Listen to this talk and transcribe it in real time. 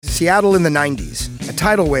Seattle in the 90s. A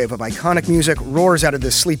tidal wave of iconic music roars out of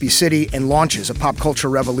this sleepy city and launches a pop culture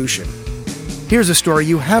revolution. Here's a story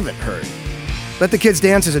you haven't heard. Let the Kids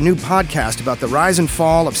Dance is a new podcast about the rise and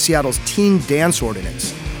fall of Seattle's teen dance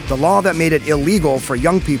ordinance, the law that made it illegal for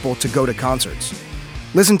young people to go to concerts.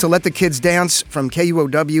 Listen to Let the Kids Dance from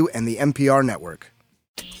KUOW and the NPR network.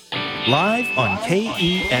 Live on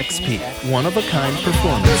KEXP, one-of-a-kind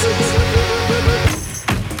performances.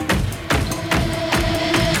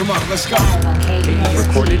 Come on, let's go.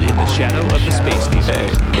 Recorded in the shadow of the space station. Hey,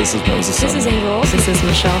 this is Moses. This is April. This is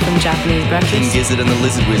Michelle from Japanese Breakfast. King Gizzard and the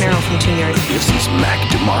Lizard Wizard. Meryl from Teen Yards. This is Mac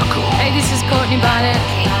DeMarco. Hey, this is Courtney Bonnet.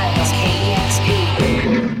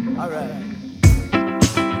 KEXP. All right.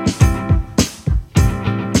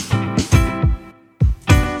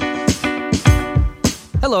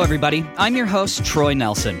 Hello, everybody. I'm your host, Troy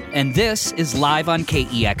Nelson, and this is Live on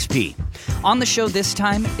KEXP. On the show this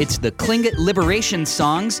time, it's the Tlingit liberation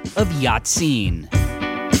songs of Yatsen.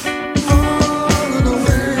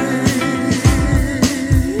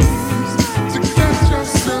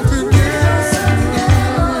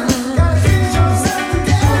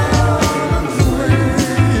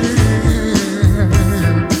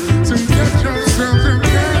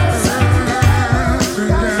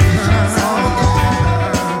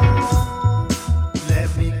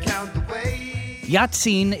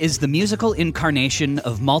 Yatsen is the musical incarnation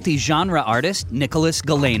of multi-genre artist Nicholas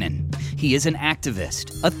Galanin. He is an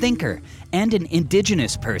activist, a thinker, and an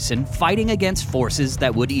indigenous person fighting against forces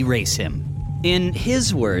that would erase him. In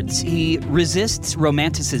his words, he resists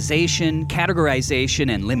romanticization,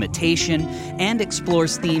 categorization, and limitation, and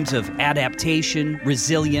explores themes of adaptation,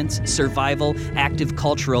 resilience, survival, active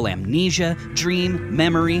cultural amnesia, dream,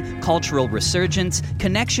 memory, cultural resurgence,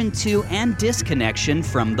 connection to and disconnection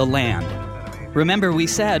from the land. Remember we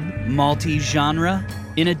said multi-genre?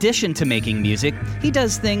 In addition to making music, he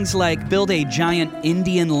does things like build a giant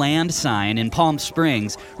Indian land sign in Palm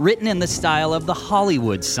Springs written in the style of the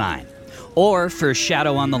Hollywood sign. Or for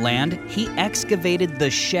Shadow on the Land, he excavated the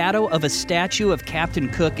shadow of a statue of Captain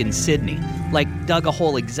Cook in Sydney, like dug a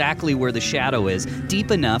hole exactly where the shadow is,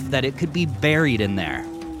 deep enough that it could be buried in there.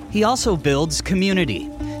 He also builds community.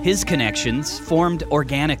 His connections, formed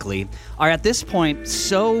organically, are at this point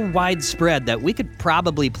so widespread that we could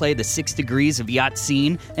probably play the 6 Degrees of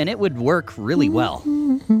Yatsen and it would work really well.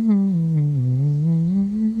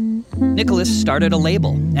 Nicholas started a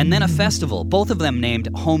label and then a festival, both of them named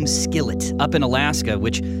Home Skillet, up in Alaska,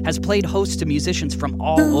 which has played host to musicians from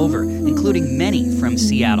all over, including many from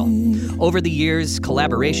Seattle. Over the years,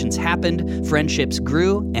 collaborations happened, friendships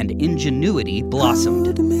grew, and ingenuity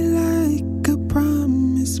blossomed.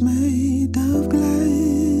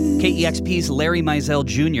 KEXP's Larry Mizell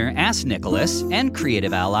Jr. asked Nicholas and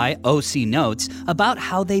creative ally O.C. Notes about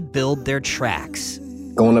how they build their tracks.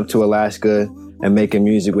 Going up to Alaska and making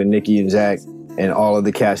music with Nikki and Zach and all of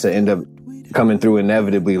the cats that end up coming through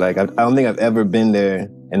inevitably. Like, I don't think I've ever been there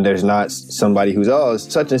and there's not somebody who's, oh,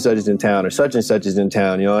 such and such is in town or such and such is in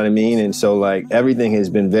town, you know what I mean? And so, like, everything has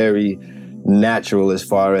been very natural as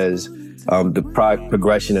far as the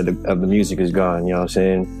progression of the music has gone, you know what I'm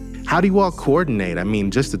saying? How do you all coordinate? I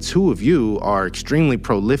mean, just the two of you are extremely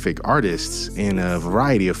prolific artists in a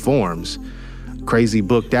variety of forms. Crazy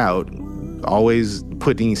booked out, always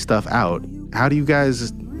putting stuff out. How do you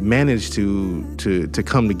guys manage to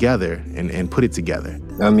come together and put it together?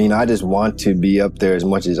 I mean, I just want to be up there as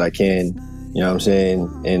much as I can, you know what I'm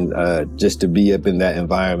saying? And just to be up in that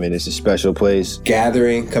environment, it's a special place.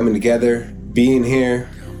 Gathering, coming together, being here,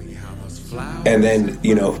 and then,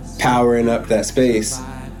 you know, powering up that space.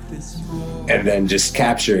 And then just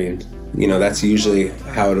capturing, you know, that's usually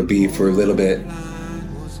how it'll be for a little bit.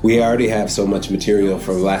 We already have so much material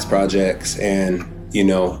from last projects, and, you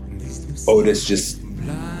know, Otis just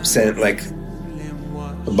sent like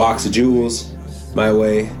a box of jewels my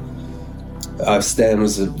way,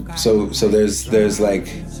 stems. So there's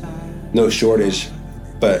like no shortage,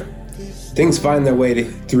 but things find their way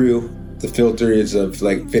through the filters of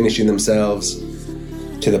like finishing themselves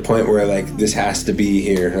to the point where, like, this has to be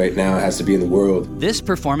here right now. It has to be in the world. This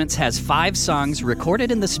performance has 5 songs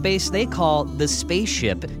recorded in the space they call the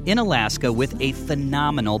Spaceship in Alaska with a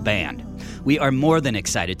phenomenal band. We are more than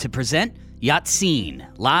excited to present Yatsen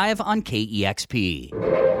live on KEXP.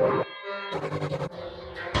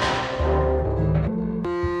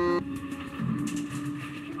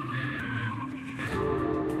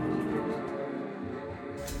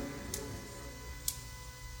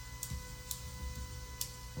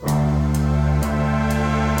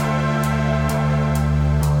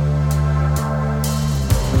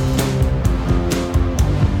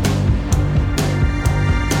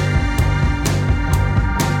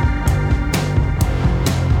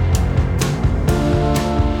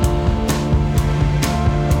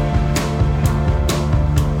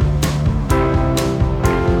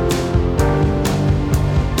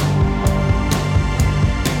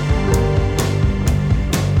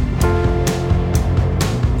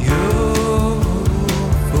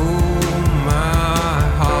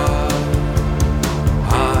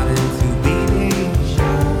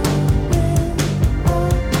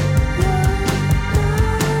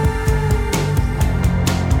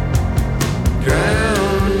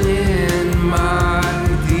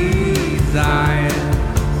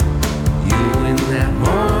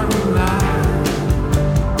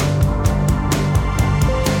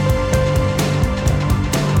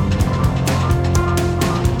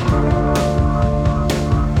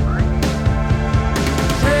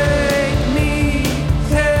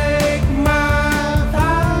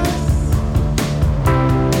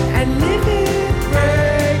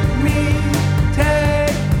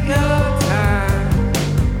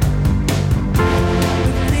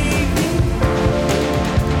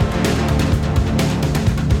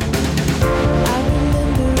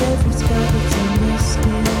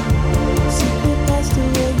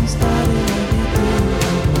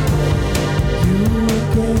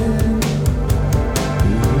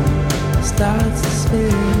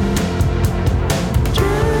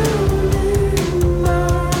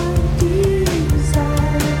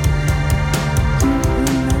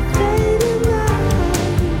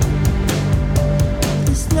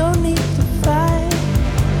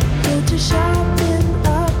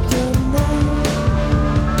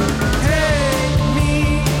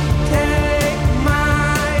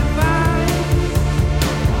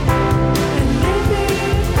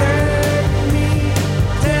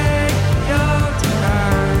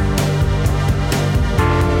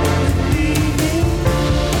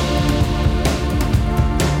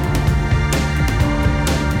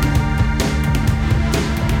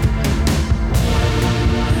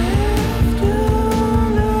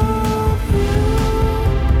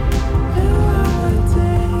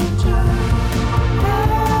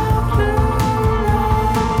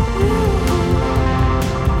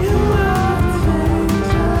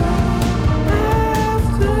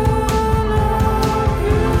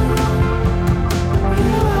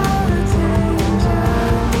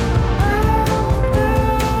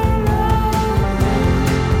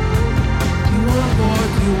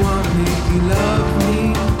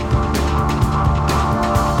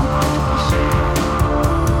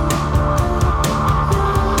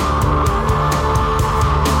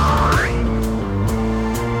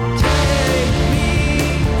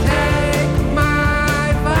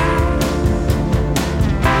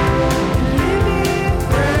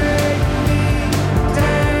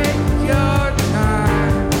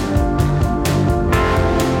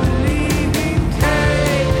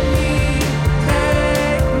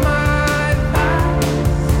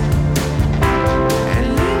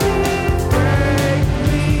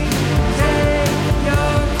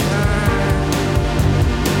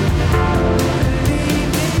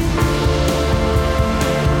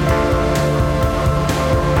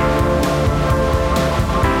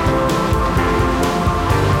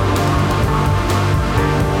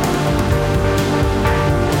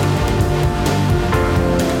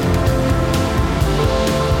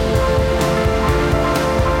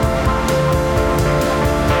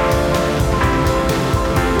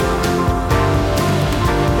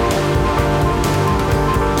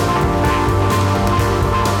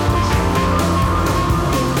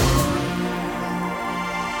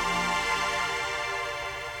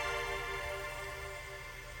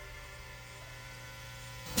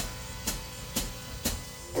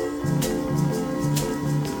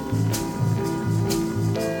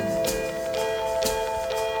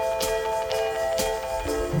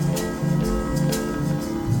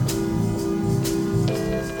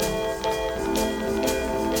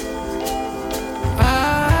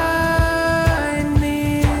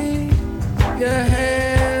 Your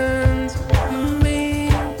hands on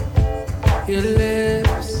me, your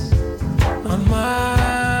lips on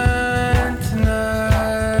mine tonight.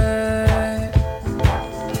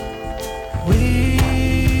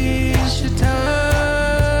 We should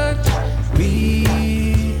touch,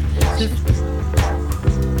 breathe,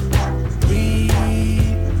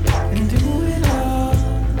 and do it all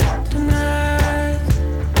tonight.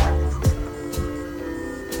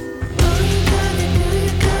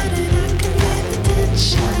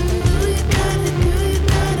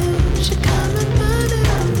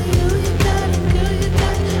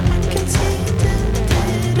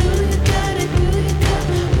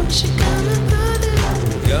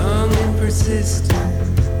 Young and persistent,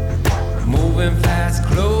 moving fast,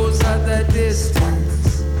 close at the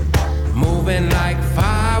distance. Moving like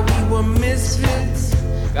fire, we were misfits.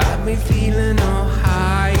 Got me feeling all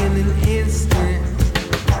high in an instant.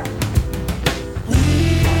 We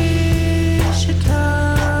should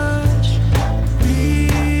touch, we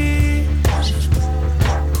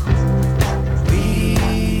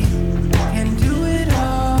can do it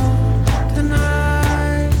all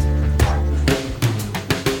tonight.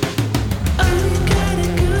 Oh, you got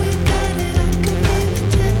it, girl, you got it. I can feel the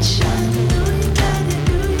tension. Oh, you got it,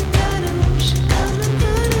 girl, you got it. Won't you come and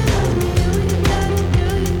put it on me? Oh, you got it,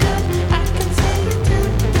 girl, you got it. I can see you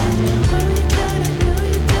tempting. Oh, you got it, girl,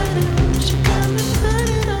 you got it. Won't you come and put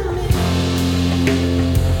it on me?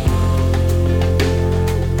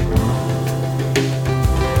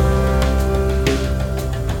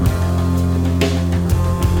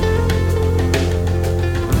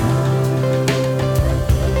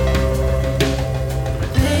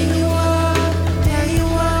 There you are,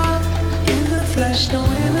 in the flesh, no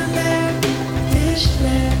internet,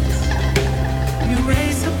 fishnets. You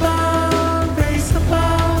raise the bar,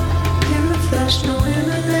 in the flesh, no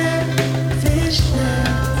internet,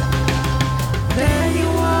 fishnets. There you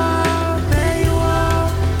are,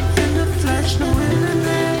 in the flesh, no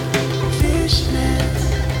internet, fishnets.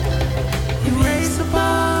 You raise the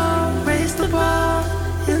bar,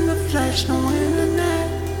 in the flesh, no internet,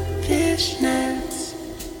 fishnets.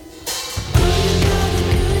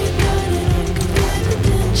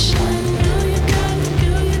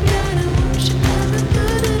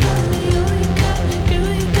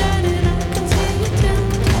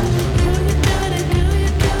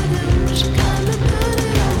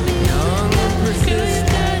 Young and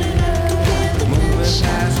persistent, moving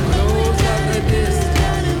fast, close at the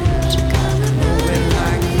distance. Moving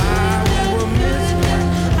like fire, we were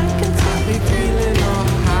misfits. Got me feeling all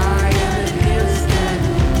high in an instant.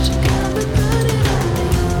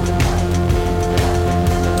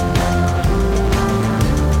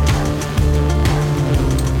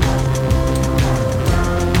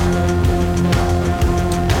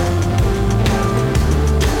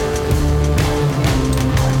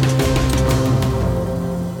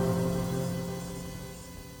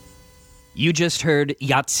 You just heard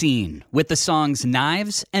Yatseen with the songs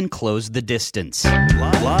Knives and Close the Distance.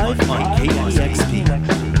 Live on KEXP.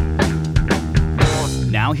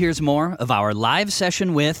 Now here's more of our live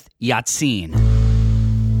session with Yatseen.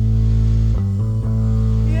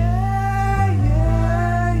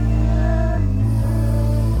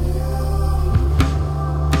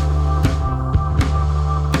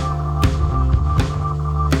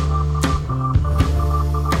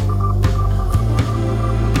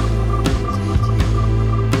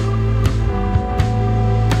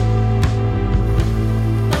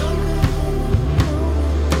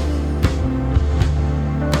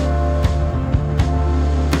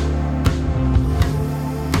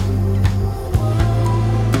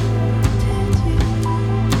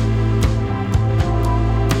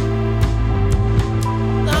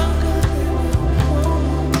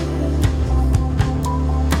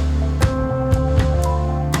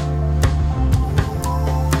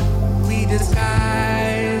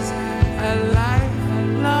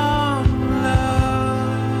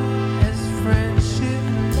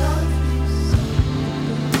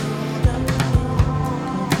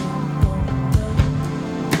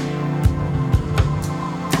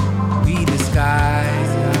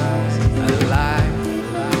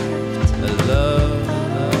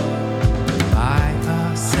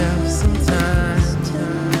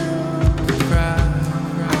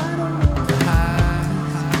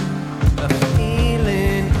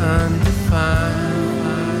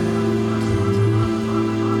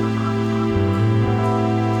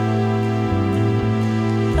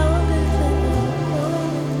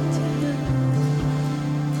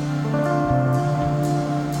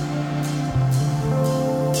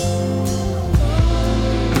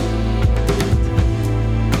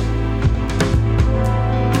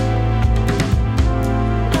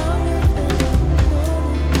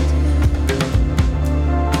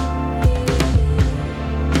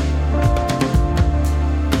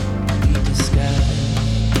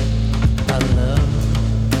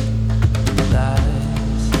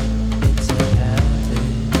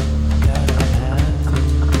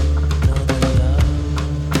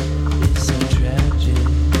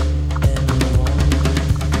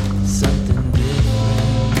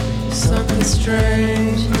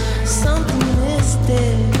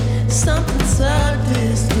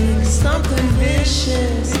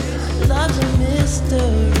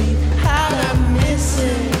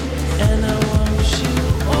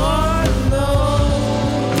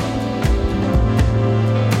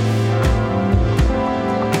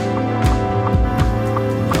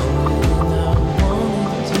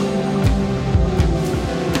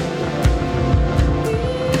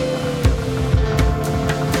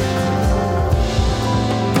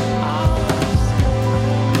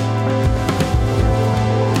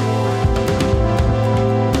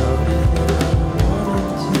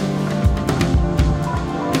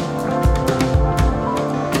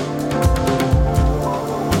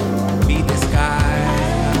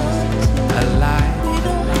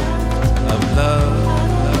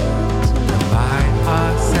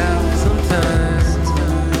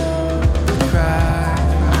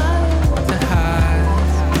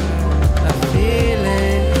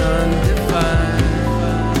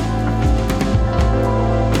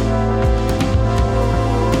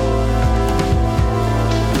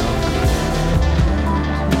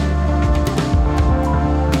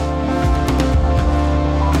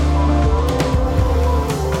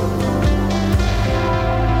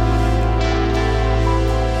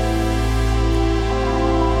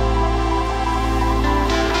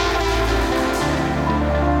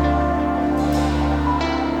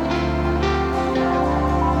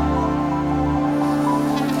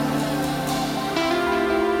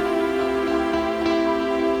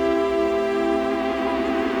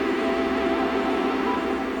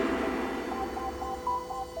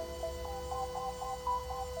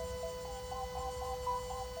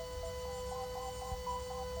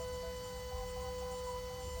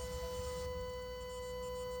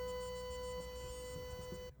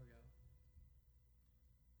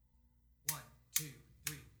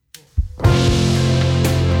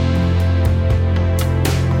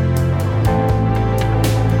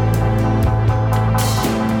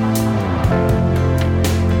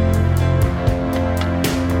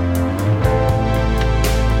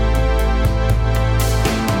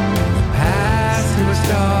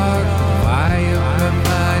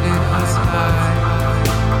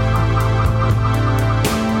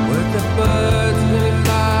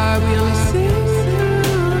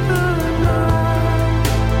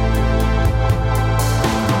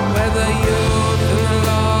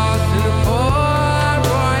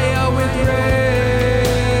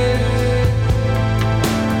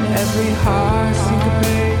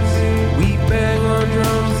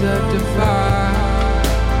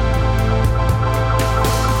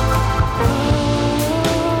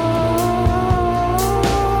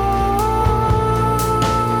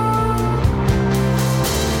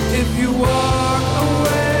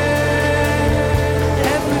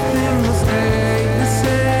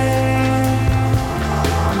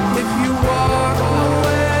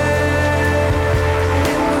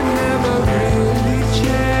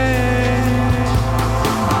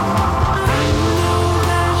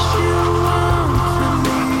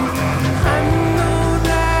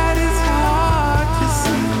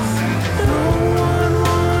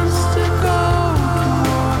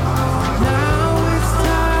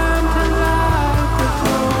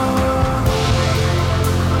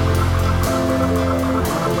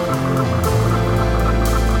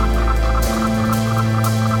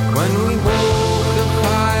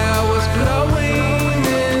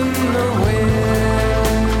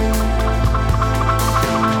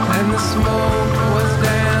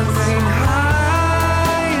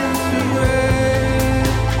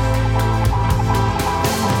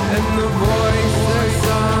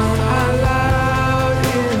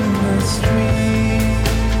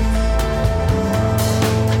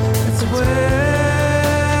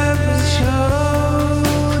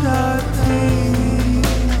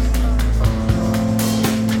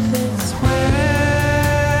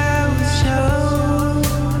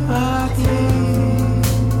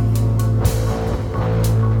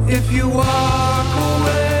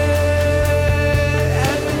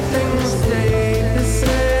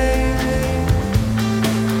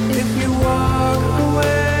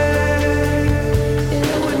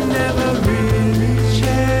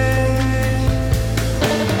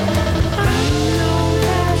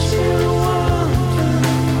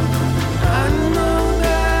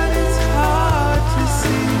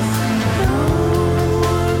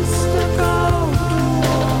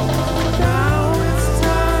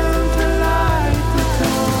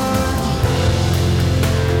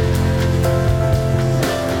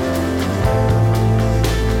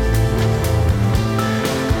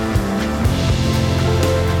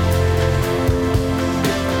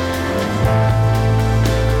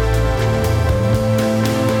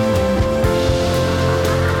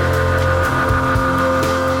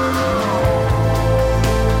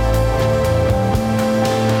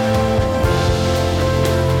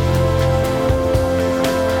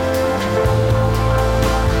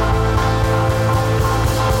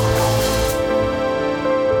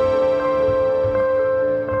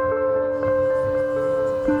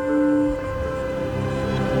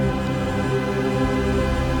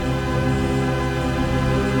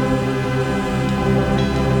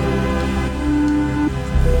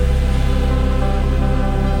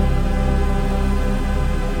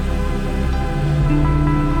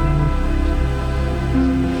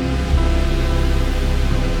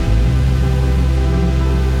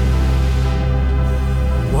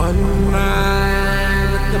 One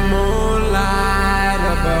night with the moonlight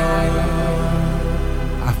above,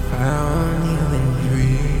 I found you in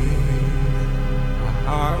dreams. My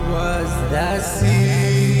heart was the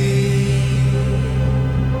sea.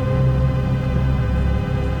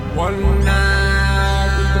 One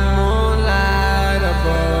night with the moonlight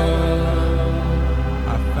above, I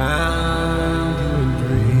found you in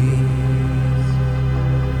dreams,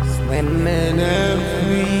 swimming and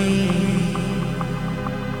free.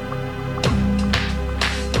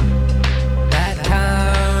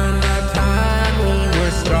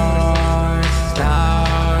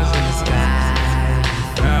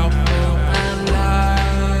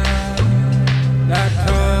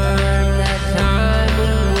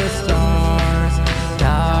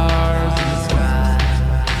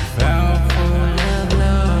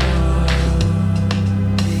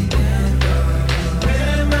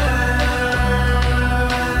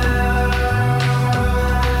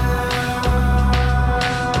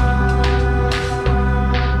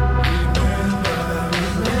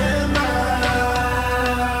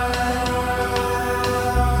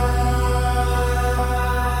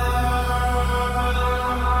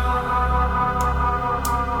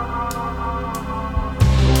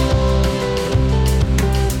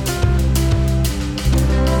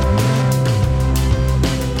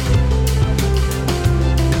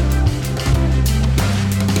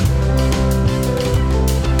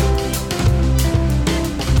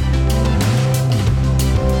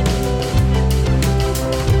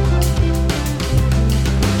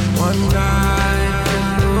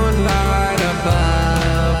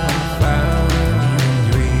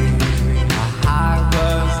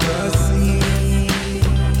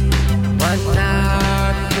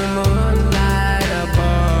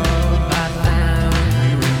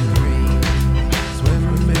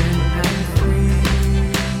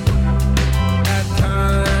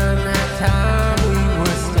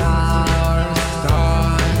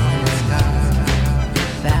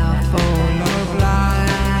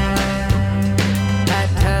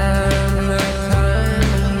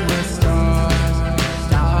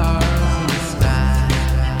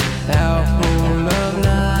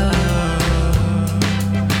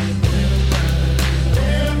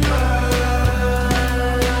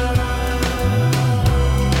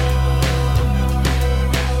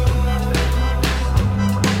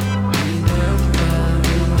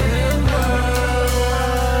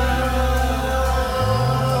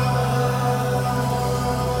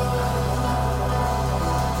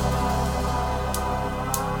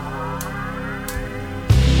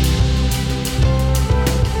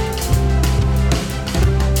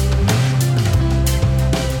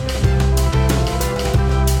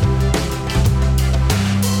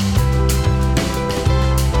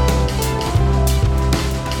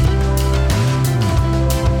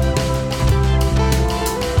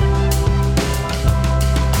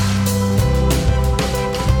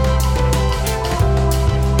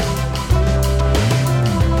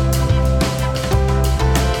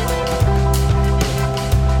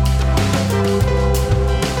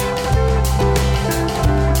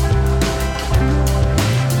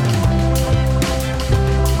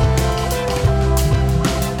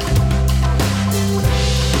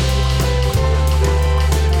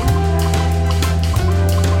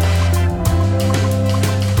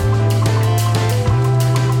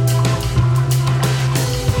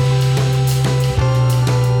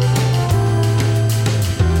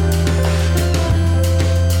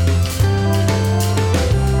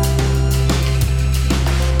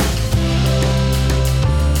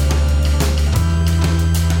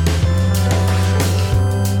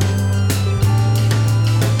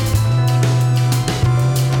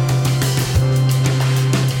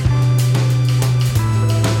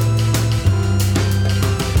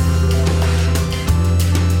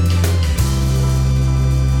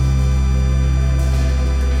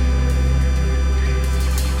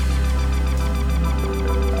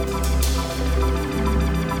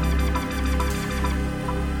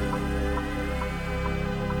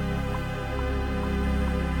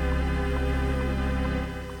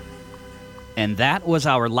 And that was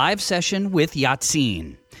our live session with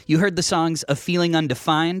Yatseen. You heard the songs A Feeling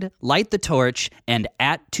Undefined, Light the Torch, and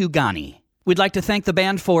At Tugani. We'd like to thank the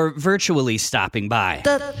band for virtually stopping by.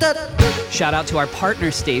 Shout out to our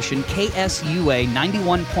partner station, KSUA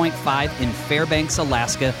 91.5 in Fairbanks,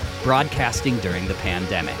 Alaska, broadcasting during the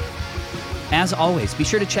pandemic. As always, be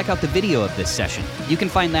sure to check out the video of this session. You can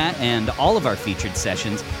find that and all of our featured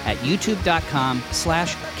sessions at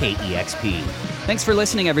youtube.com/KEXP. Thanks for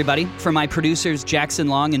listening, everybody. For my producers, Jackson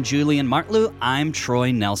Long and Julian Martlew, I'm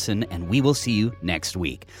Troy Nelson, and we will see you next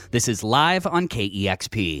week. This is Live on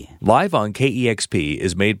KEXP. Live on KEXP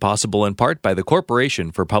is made possible in part by the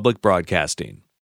Corporation for Public Broadcasting.